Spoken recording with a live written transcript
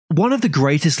One of the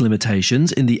greatest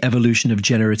limitations in the evolution of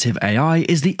generative AI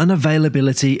is the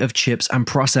unavailability of chips and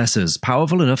processors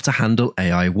powerful enough to handle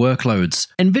AI workloads.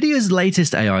 NVIDIA'S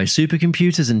latest AI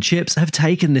supercomputers and chips have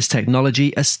taken this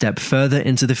technology a step further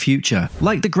into the future,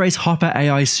 like the Grace Hopper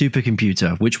AI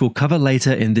supercomputer, which we'll cover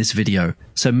later in this video,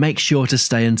 so make sure to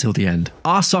stay until the end.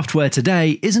 Our software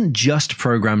today isn't just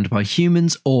programmed by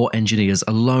humans or engineers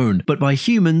alone, but by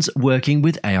humans working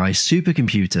with AI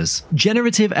supercomputers.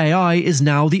 Generative AI is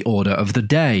now the order of the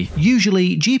day.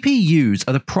 Usually, GPUs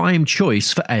are the prime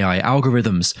choice for AI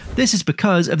algorithms. This is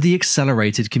because of the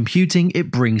accelerated computing it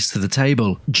brings to the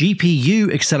table.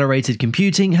 GPU accelerated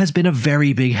computing has been a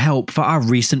very big help for our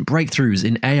recent breakthroughs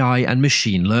in AI and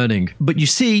machine learning. But you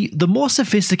see, the more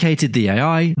sophisticated the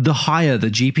AI, the higher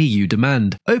the GPU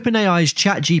demand. OpenAI's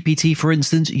ChatGPT, for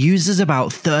instance, uses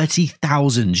about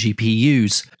 30,000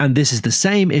 GPUs. And this is the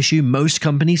same issue most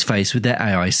companies face with their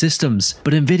AI systems.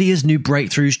 But NVIDIA's new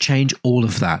breakthroughs change all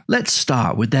of that. Let's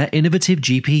start with their innovative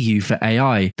GPU for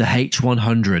AI, the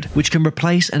H100, which can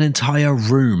replace an entire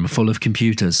room full of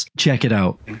computers. Check it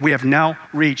out. We have now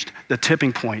reached the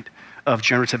tipping point of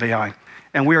generative AI,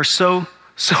 and we are so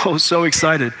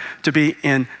excited to be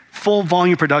in full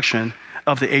volume production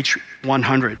of the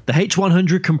H100. The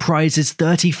H100 comprises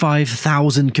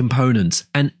 35,000 components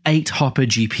and 8 Hopper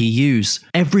GPUs.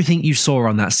 Everything you saw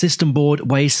on that system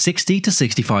board weighs 60 to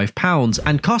 65 pounds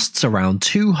and costs around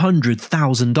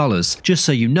 $200,000. Just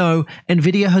so you know,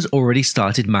 NVIDIA has already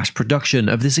started mass production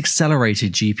of this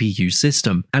accelerated GPU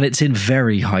system, and it's in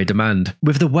very high demand.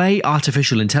 With the way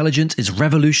artificial intelligence is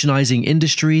revolutionizing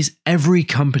industries, every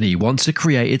company wants to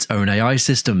create its own AI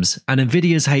systems, and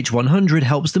NVIDIA's H100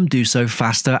 helps them do so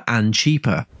faster and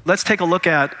cheaper. Let's take a look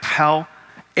at how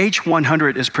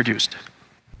H100 is produced.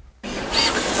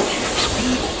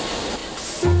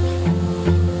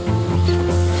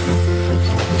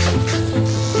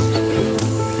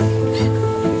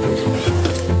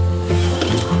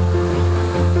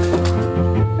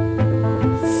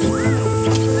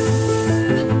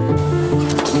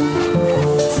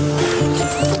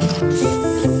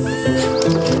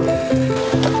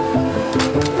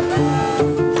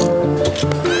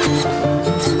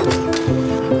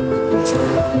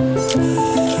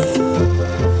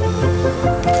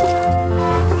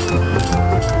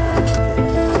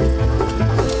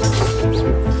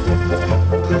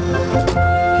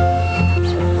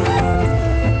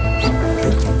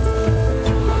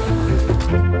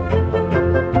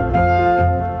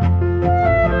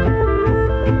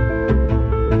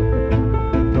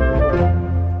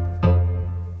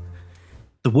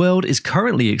 The world is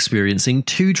currently experiencing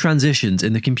two transitions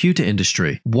in the computer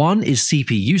industry. One is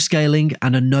CPU scaling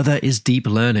and another is deep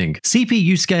learning.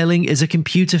 CPU scaling is a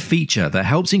computer feature that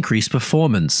helps increase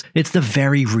performance. It's the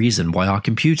very reason why our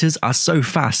computers are so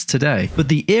fast today. But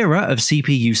the era of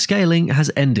CPU scaling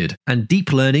has ended, and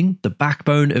deep learning, the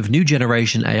backbone of new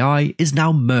generation AI, is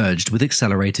now merged with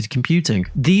accelerated computing.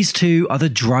 These two are the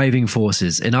driving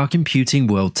forces in our computing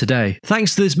world today.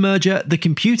 Thanks to this merger, the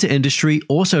computer industry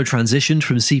also transitioned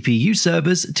from CPU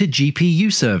servers to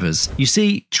GPU servers. You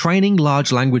see, training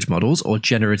large language models or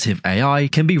generative AI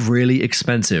can be really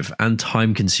expensive and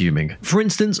time-consuming. For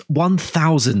instance,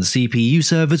 1,000 CPU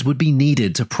servers would be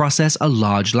needed to process a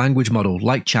large language model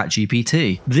like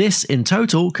ChatGPT. This, in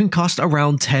total, can cost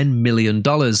around $10 million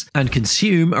and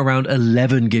consume around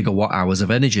 11 gigawatt hours of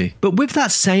energy. But with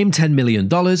that same $10 million,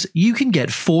 you can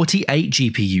get 48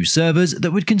 GPU servers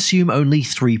that would consume only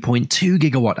 3.2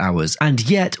 gigawatt hours, and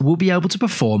yet will be able to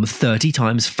perform 30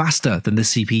 times faster than the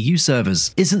CPU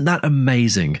servers. Isn't that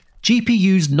amazing?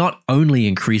 GPUs not only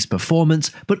increase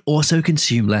performance, but also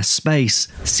consume less space.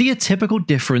 See a typical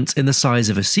difference in the size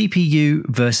of a CPU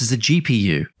versus a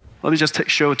GPU. Let me just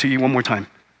show it to you one more time.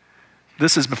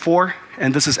 This is before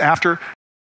and this is after.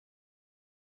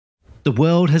 The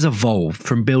world has evolved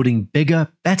from building bigger,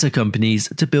 better companies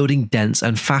to building dense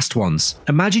and fast ones.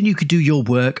 Imagine you could do your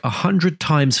work 100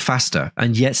 times faster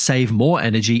and yet save more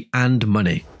energy and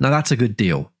money. Now that's a good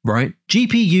deal, right?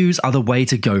 GPUs are the way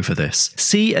to go for this.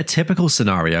 See a typical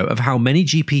scenario of how many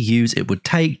GPUs it would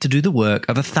take to do the work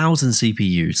of 1,000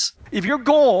 CPUs. If your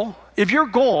goal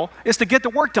is to get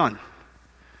the work done,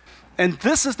 and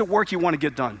this is the work you want to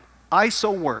get done,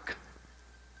 ISO work,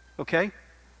 okay?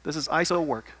 This is ISO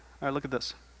work. All right, look at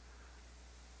this.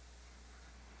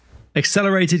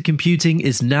 Accelerated computing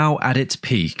is now at its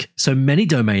peak, so many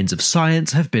domains of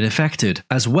science have been affected,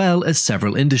 as well as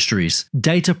several industries.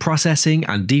 Data processing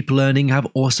and deep learning have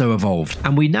also evolved,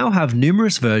 and we now have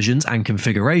numerous versions and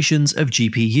configurations of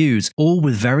GPUs, all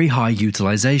with very high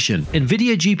utilization.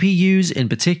 NVIDIA GPUs in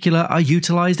particular are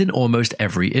utilized in almost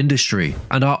every industry,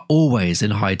 and are always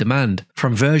in high demand.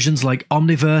 From versions like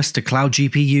Omniverse to cloud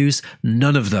GPUs,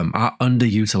 none of them are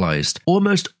underutilized.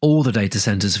 Almost all the data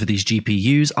centers for these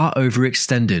GPUs are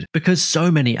overextended because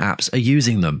so many apps are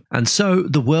using them, and so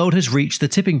the world has reached the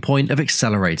tipping point of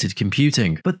accelerated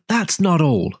computing. But that's not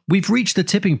all. We've reached the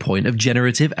tipping point of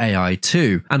generative AI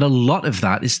too, and a lot of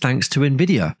that is thanks to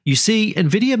NVIDIA. You see,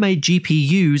 NVIDIA made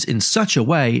GPUs in such a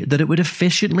way that it would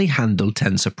efficiently handle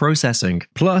tensor processing.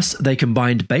 Plus, they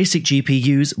combined basic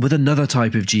GPUs with another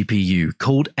type of GPU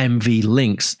called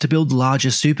NVLinks to build larger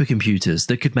supercomputers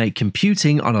that could make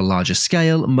computing on a larger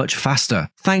scale much faster.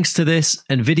 Thanks to this,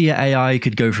 NVIDIA AI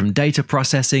could go from data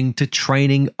processing to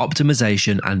training,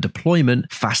 optimization, and deployment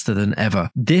faster than ever.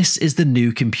 This is the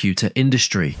new computer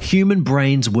industry. Human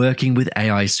brains working with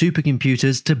AI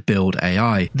supercomputers to build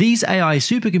AI. These AI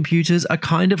supercomputers are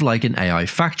kind of like an AI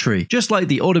factory. Just like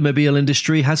the automobile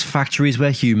industry has factories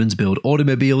where humans build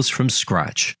automobiles from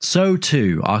scratch. So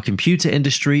too, our computer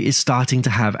industry is starting to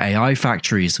have AI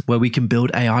factories where we can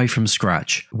build AI from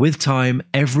scratch. With time,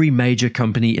 every major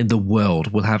company in the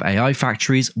world will have AI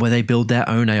factories where they build their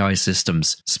own AI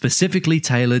systems, specifically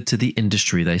tailored to the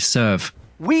industry they serve.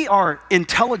 We are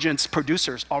intelligence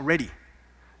producers already.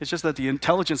 It's just that the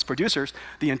intelligence producers,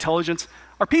 the intelligence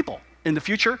are people. In the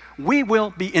future, we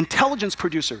will be intelligence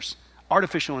producers,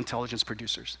 artificial intelligence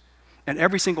producers. And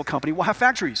every single company will have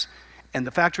factories, and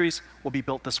the factories will be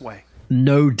built this way.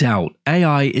 No doubt,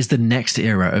 AI is the next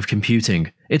era of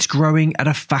computing. It's growing at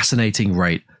a fascinating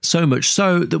rate, so much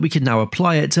so that we can now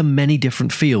apply it to many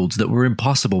different fields that were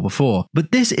impossible before.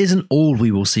 But this isn't all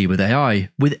we will see with AI.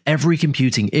 With every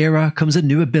computing era comes a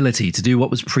new ability to do what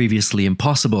was previously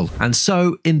impossible. And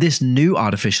so, in this new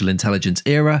artificial intelligence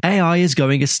era, AI is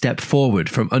going a step forward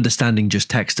from understanding just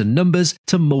text and numbers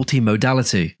to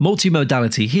multimodality.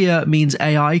 Multimodality here means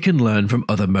AI can learn from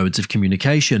other modes of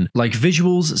communication, like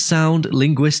visuals, sound,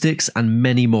 linguistics, and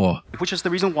many more. Which is the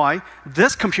reason why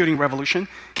this computing revolution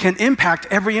can impact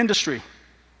every industry.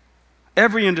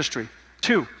 Every industry,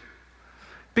 too.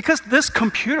 Because this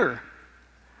computer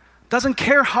doesn't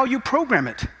care how you program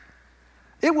it.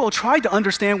 It will try to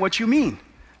understand what you mean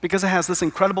because it has this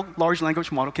incredible large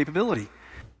language model capability.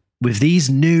 With these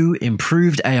new,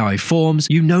 improved AI forms,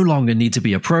 you no longer need to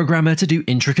be a programmer to do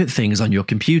intricate things on your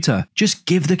computer. Just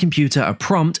give the computer a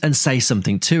prompt and say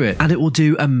something to it, and it will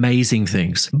do amazing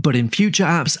things, but in future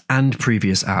apps and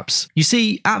previous apps. You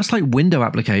see, apps like window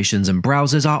applications and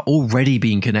browsers are already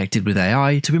being connected with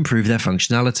AI to improve their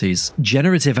functionalities.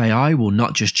 Generative AI will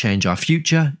not just change our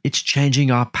future, it's changing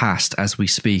our past as we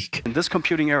speak. This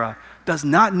computing era does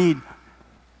not need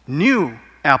new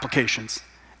applications.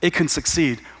 It can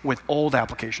succeed with old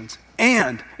applications,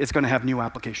 and it's going to have new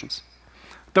applications.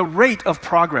 The rate of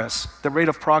progress,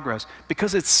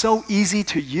 because it's so easy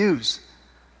to use,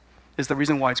 is the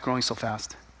reason why it's growing so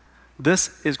fast.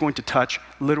 This is going to touch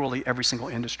literally every single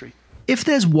industry. If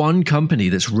there's one company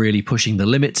that's really pushing the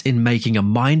limits in making a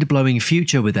mind-blowing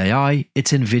future with AI,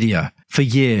 it's NVIDIA. For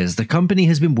years, the company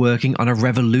has been working on a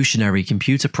revolutionary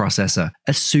computer processor,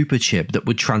 a super chip that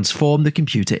would transform the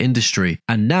computer industry.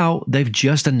 And now they've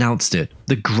just announced it,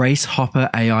 the Grace Hopper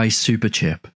AI super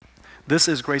chip. This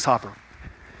is Grace Hopper.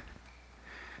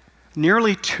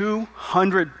 Nearly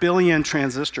 200 billion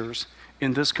transistors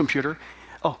in this computer.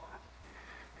 Oh,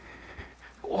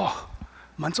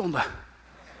 蛮重的.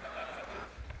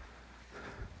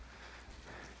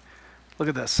 Look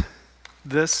at this.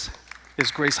 This is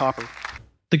Grace Hopper.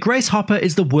 The Grace Hopper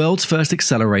is the world's first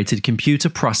accelerated computer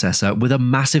processor with a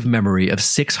massive memory of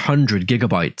 600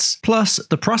 gigabytes. Plus,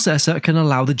 the processor can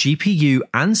allow the GPU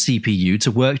and CPU to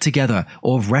work together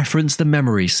or reference the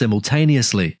memory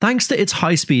simultaneously. Thanks to its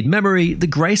high-speed memory, the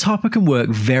Grace Hopper can work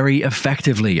very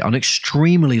effectively on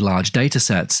extremely large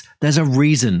datasets. There's a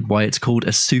reason why it's called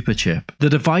a super chip. The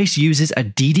device uses a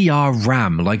DDR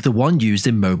RAM like the one used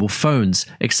in mobile phones,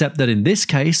 except that in this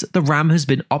case, the RAM has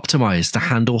been optimized to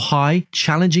handle high,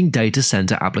 challenging data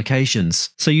center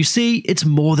applications. So you see, it's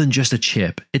more than just a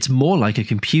chip, it's more like a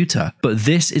computer. But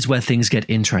this is where things get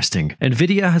interesting.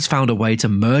 NVIDIA has found a way to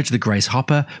merge the Grace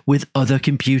Hopper with other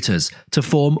computers to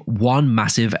form one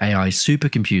massive AI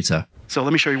supercomputer. So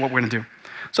let me show you what we're going to do.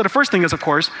 So the first thing is, of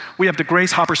course, we have the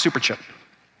Grace Hopper superchip.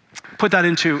 Put that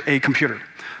into a computer.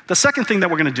 The second thing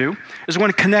that we're going to do is we're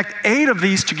going to connect 8 of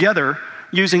these together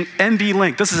using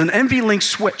NVLink. This is an NVLink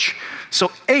switch.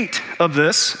 So 8 of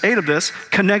this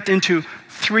connect into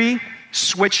 3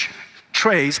 switch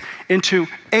trays into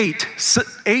 8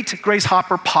 Grace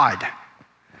Hopper POD.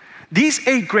 These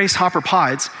 8 Grace Hopper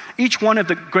PODs, each one of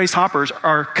the Grace Hoppers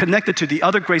are connected to the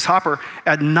other Grace Hopper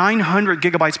at 900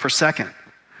 gigabytes per second.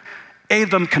 8 of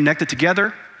them connected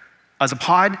together as a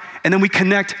pod, and then we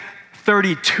connect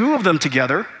 32 of them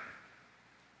together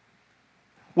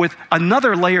with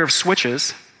another layer of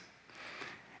switches.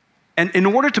 And in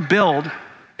order to build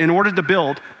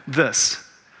this,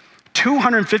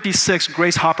 256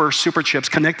 Grace Hopper superchips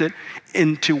connected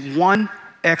into 1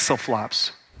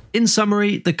 exaflops. In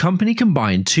summary, the company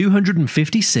combined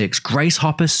 256 Grace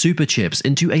Hopper superchips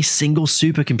into a single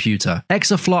supercomputer.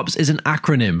 Exaflops is an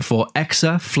acronym for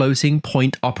Exa Floating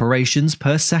Point Operations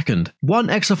per Second. 1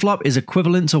 exaflop is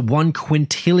equivalent to 1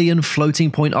 quintillion floating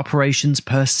point operations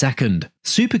per second.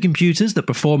 Supercomputers that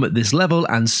perform at this level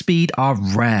and speed are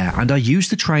rare and are used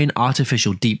to train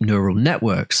artificial deep neural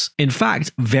networks. In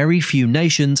fact, very few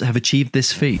nations have achieved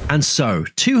this feat. And so,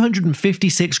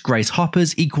 256 Grace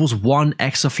Hoppers equals 1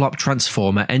 exaflop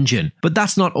transformer engine. But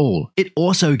that's not all. It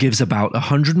also gives about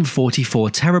 144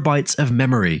 terabytes of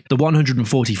memory. The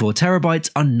 144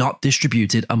 terabytes are not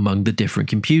distributed among the different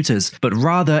computers, but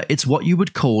rather it's what you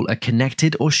would call a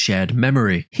connected or shared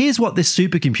memory. Here's what this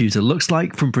supercomputer looks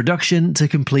like from production to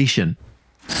completion.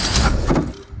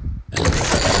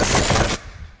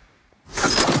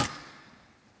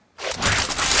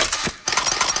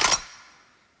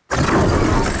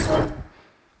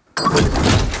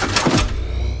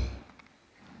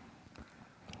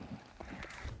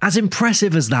 As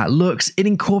impressive as that looks, it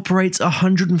incorporates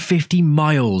 150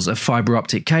 miles of fiber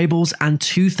optic cables and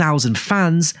 2,000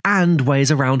 fans and weighs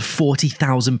around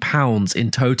 40,000 pounds in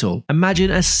total.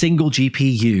 Imagine a single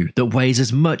GPU that weighs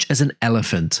as much as an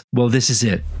elephant. Well, this is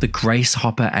it, the Grace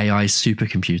Hopper AI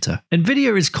supercomputer.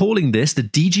 NVIDIA is calling this the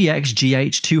DGX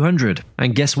GH200.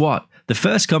 And guess what? The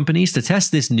first companies to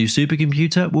test this new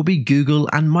supercomputer will be Google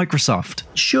and Microsoft.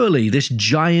 Surely this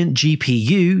giant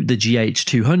GPU, the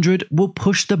GH200, will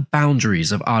push the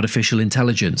boundaries of artificial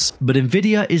intelligence, but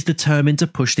NVIDIA is determined to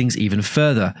push things even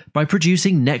further by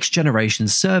producing next-generation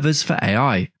servers for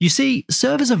AI. You see,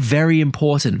 servers are very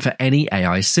important for any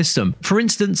AI system. For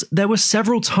instance, there were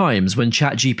several times when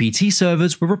ChatGPT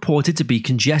servers were reported to be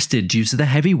congested due to the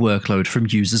heavy workload from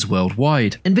users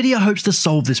worldwide. NVIDIA hopes to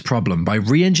solve this problem by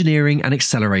re-engineering and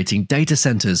accelerating data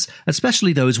centers,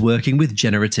 especially those working with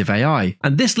generative AI.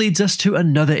 And this leads us to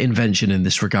another invention in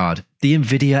this regard, the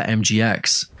NVIDIA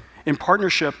MGX. In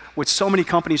partnership with so many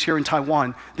companies here in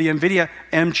Taiwan, the NVIDIA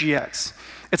MGX.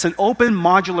 It's an open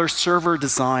modular server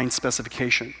design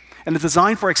specification, and it's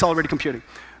designed for accelerated computing.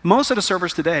 Most of the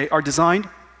servers today are designed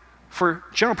for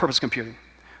general purpose computing.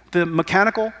 The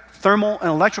mechanical, thermal, and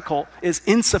electrical is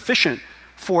insufficient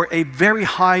for a very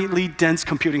highly dense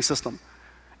computing system.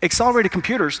 Accelerated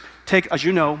computers take, as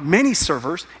you know, many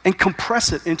servers and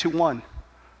compress it into one.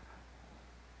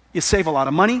 You save a lot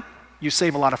of money, you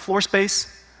save a lot of floor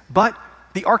space, but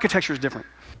the architecture is different.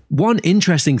 One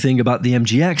interesting thing about the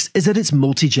MGX is that it's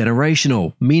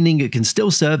multi-generational, meaning it can still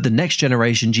serve the next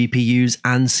generation GPUs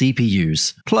and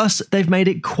CPUs. Plus, they've made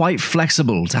it quite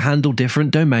flexible to handle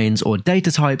different domains or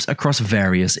data types across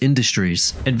various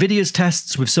industries. NVIDIA's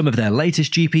tests with some of their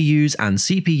latest GPUs and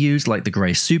CPUs like the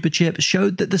Grace Superchip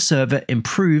showed that the server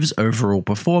improves overall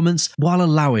performance while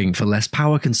allowing for less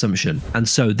power consumption. And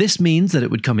so this means that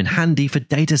it would come in handy for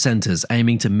data centers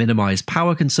aiming to minimize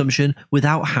power consumption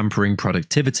without hampering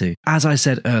productivity. As I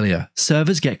said earlier,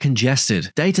 servers get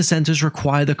congested. Data centers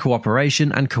require the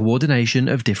cooperation and coordination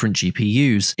of different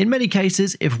GPUs. In many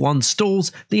cases, if one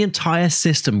stalls, the entire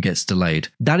system gets delayed.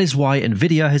 That is why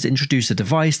NVIDIA has introduced a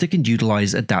device that can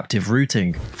utilize adaptive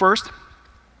routing. First,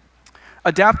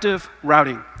 adaptive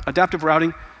routing. Adaptive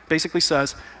routing basically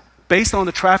says, based on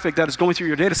the traffic that is going through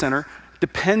your data center,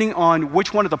 depending on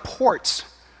which one of the ports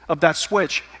of that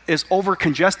switch is over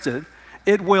congested,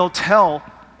 it will tell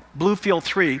BlueField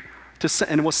 3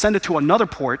 and it will send it to another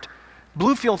port.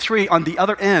 BlueField 3 on the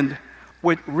other end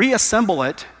would reassemble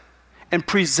it and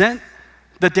present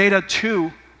the data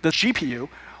to the GPU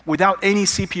without any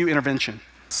CPU intervention.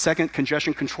 Second,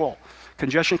 congestion control.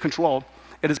 Congestion control,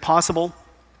 it is possible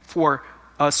for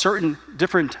certain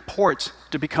different ports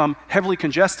to become heavily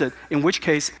congested, in which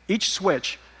case each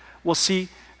switch will see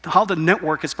how the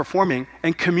network is performing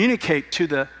and communicate to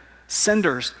the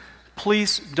senders,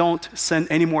 please don't send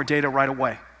any more data right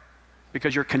away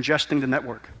because you're congesting the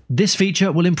network. This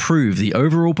feature will improve the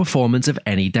overall performance of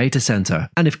any data center,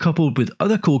 and if coupled with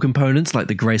other cool components like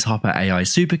the Grace Hopper AI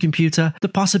supercomputer, the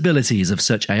possibilities of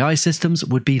such AI systems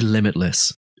would be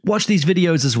limitless. Watch these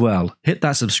videos as well. Hit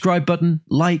that subscribe button,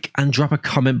 like, and drop a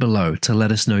comment below to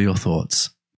let us know your thoughts.